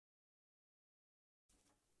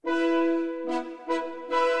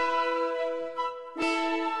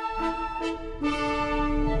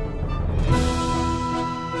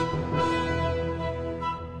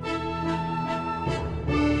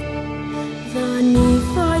The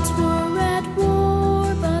Nephites were at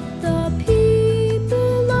war, but the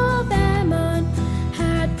people of Ammon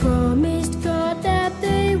had promised God that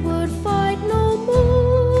they would fight no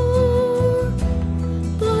more.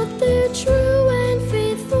 But their true and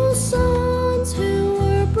faithful sons, who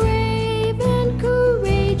were brave and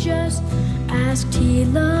courageous, asked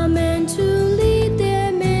Helaman to lead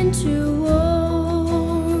them into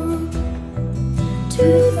war.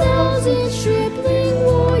 2,000 stripling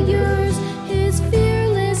warriors, his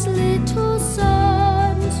fearless little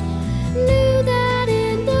sons, knew that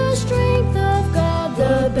in the strength of God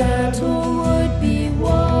the battle would be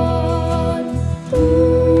won.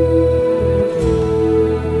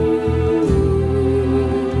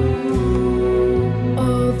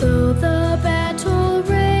 Although the battle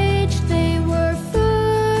raged, they were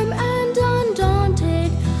firm and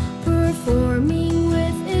undaunted, performing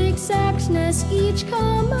with exactness each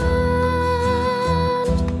command.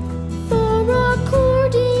 For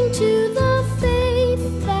according to the faith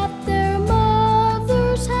that their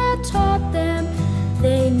mothers had taught them,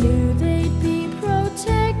 they knew they'd be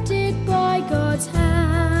protected by God's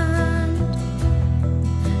hand.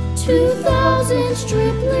 2,000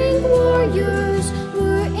 stripling warriors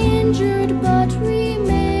were injured but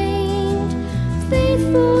remained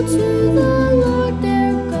faithful to the Lord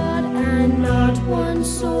their God, and not one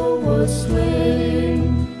soul